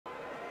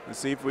and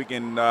see if we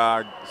can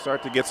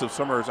start to get some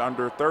swimmers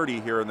under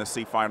 30 here in the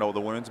C final of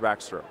the women's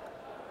backstroke.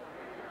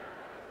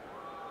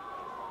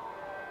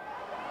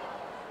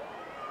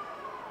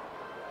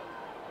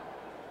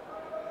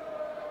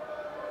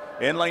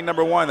 In lane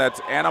number 1, that's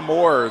Anna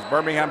Moores,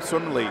 Birmingham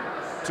Swim Elite.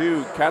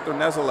 2, Catherine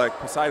Nezelek,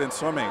 Poseidon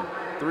Swimming.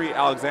 3,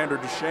 Alexander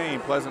Duchesne,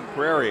 Pleasant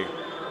Prairie.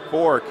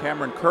 4,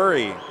 Cameron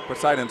Curry,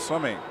 Poseidon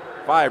Swimming.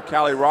 5,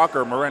 Callie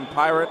Rocker, Marin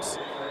Pirates.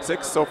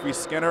 6, Sophie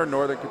Skinner,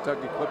 Northern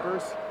Kentucky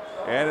Clippers.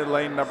 And in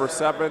lane number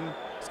 7,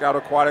 Scout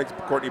Aquatics,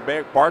 Courtney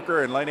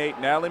Barker. And lane 8,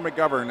 Natalie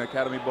McGovern,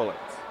 Academy Bullets.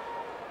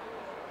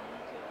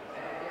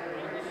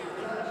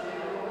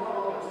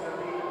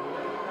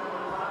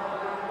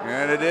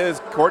 And it is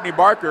Courtney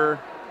Barker,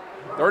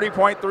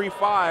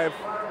 30.35.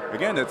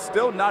 Again, it's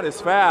still not as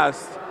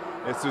fast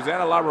as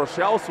Susanna La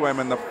Rochelle swim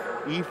in the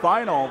E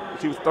final.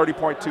 She was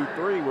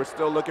 30.23. We're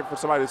still looking for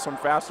somebody to swim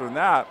faster than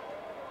that.